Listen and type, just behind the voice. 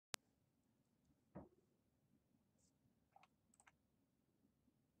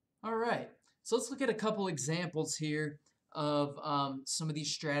All right, so let's look at a couple examples here of some of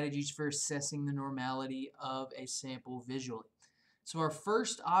these strategies for assessing the normality of a sample visually. So our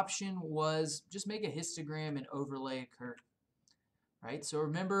first option was just make a histogram and overlay a curve. Right? So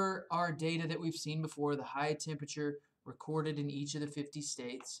remember our data that we've seen before, the high temperature recorded in each of the 50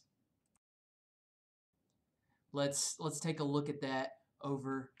 states. Let's take a look at that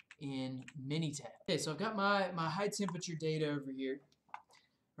over in Minitab. Okay, so I've got my high temperature data over here.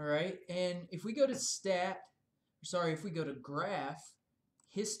 All right, and if we go to if we go to graph,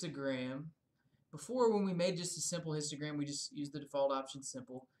 histogram, before when we made just a simple histogram, we just used the default option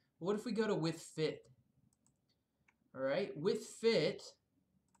simple. But what if we go to with fit? All right, with fit,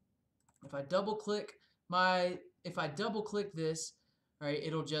 if I double click this, all right,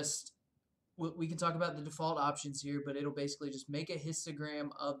 it'll just, we can talk about the default options here, but it'll basically just make a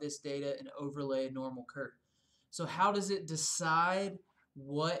histogram of this data and overlay a normal curve. So how does it decide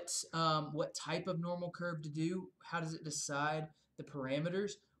what type of normal curve to do? How does it decide the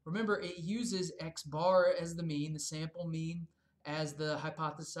parameters? Remember, it uses X bar as the mean, the sample mean as the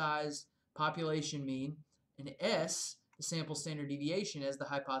hypothesized population mean, and S, the sample standard deviation, as the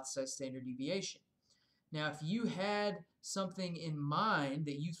hypothesized standard deviation. Now, if you had something in mind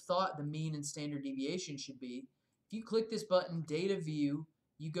that you thought the mean and standard deviation should be, if you click this button, Data View,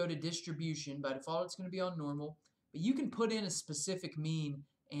 you go to Distribution. By default, it's going to be on normal, but you can put in a specific mean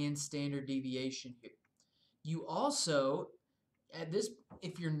and standard deviation here. You also,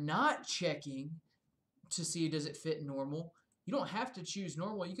 if you're not checking to see does it fit normal, you don't have to choose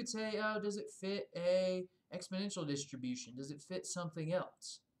normal. You could say, oh, does it fit a exponential distribution? Does it fit something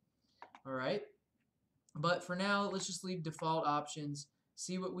else? All right. But for now, let's just leave default options,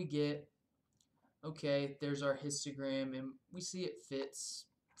 see what we get. Okay, there's our histogram, and we see it fits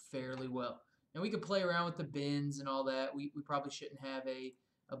fairly well. And we could play around with the bins and all that. We probably shouldn't have a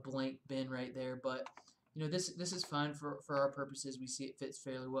blank bin right there, but you know, this is fine for our purposes. We see it fits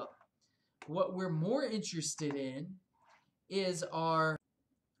fairly well. What we're more interested in is our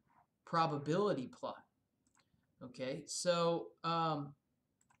probability plot. Okay, so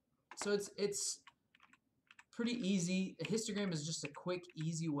it's pretty easy. A histogram is just a quick,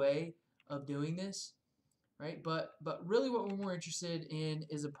 easy way of doing this, right? But really what we're more interested in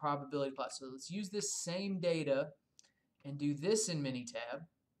is a probability plot. So let's use this same data and do this in Minitab.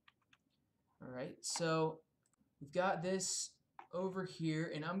 All right, so we've got this over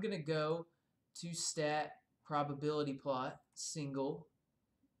here, and I'm going to go to stat probability plot, single,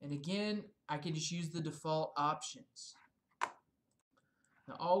 and again, I can just use the default options.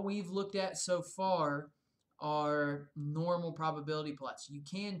 Now, all we've looked at so far are normal probability plots. You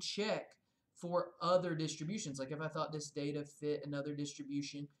can check for other distributions. Like if I thought this data fit another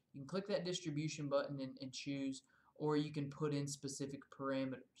distribution, you can click that distribution button and choose, or you can put in specific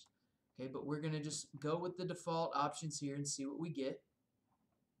parameters. Okay, but we're going to just go with the default options here and see what we get.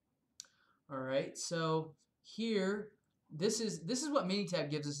 All right, so here, this is what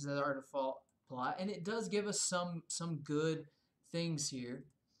Minitab gives us as our default plot, and it does give us some good things here.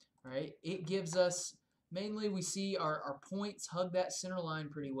 Right? It gives us, mainly we see our points hug that center line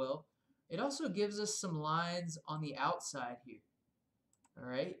pretty well. It also gives us some lines on the outside here. All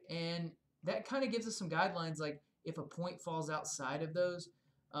right, and that kind of gives us some guidelines, like if a point falls outside of those,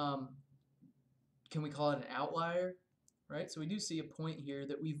 can we call it an outlier? Right, so we do see a point here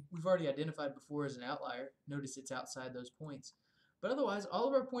that we've already identified before as an outlier. Notice it's outside those points. But otherwise, all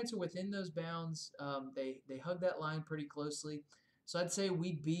of our points are within those bounds. They hug that line pretty closely. So I'd say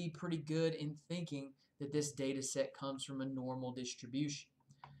we'd be pretty good in thinking that this data set comes from a normal distribution.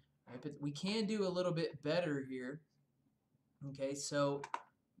 Right, but we can do a little bit better here. Okay, so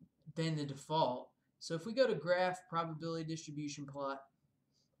than the default. So if we go to graph probability distribution plot,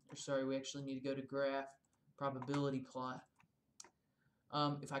 or sorry, we actually need to go to graph probability plot.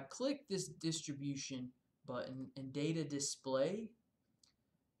 If I click this distribution button and data display,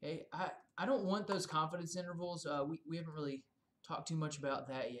 okay, I don't want those confidence intervals. We haven't really talked too much about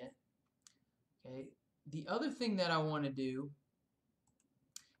that yet. Okay, the other thing that I want to do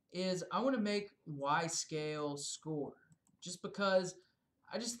is I want to make Y-scale score, just because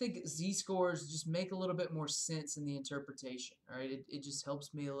I just think Z-scores just make a little bit more sense in the interpretation. All right, it just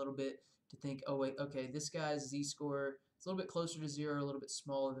helps me a little bit to think, oh wait, okay, this guy's Z-score is a little bit closer to 0, a little bit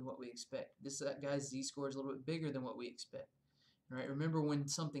smaller than what we expect. That guy's Z-score is a little bit bigger than what we expect. All right, remember, when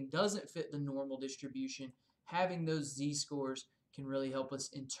something doesn't fit the normal distribution, having those Z-scores can really help us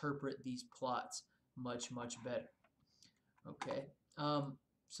interpret these plots much better. Okay.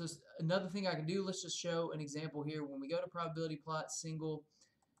 So another thing I can do, let's just show an example here. When we go to probability plot single,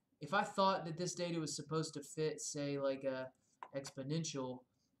 if I thought that this data was supposed to fit, say, like a exponential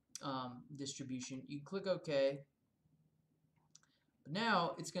distribution. You click OK. But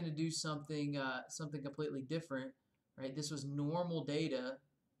now it's going to do something completely different, right? This was normal data.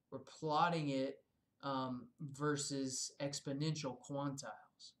 We're plotting it versus exponential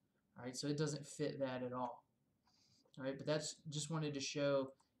quantiles. All right, so it doesn't fit that at all. All right, but that's just wanted to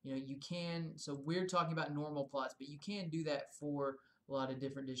show, you can, so we're talking about normal plots, but you can do that for a lot of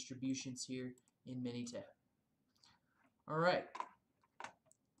different distributions here in Minitab. All right,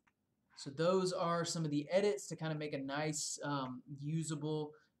 so those are some of the edits to kind of make a nice,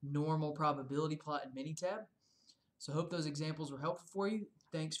 usable, normal probability plot in Minitab. So hope those examples were helpful for you.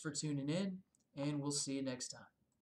 Thanks for tuning in, and we'll see you next time.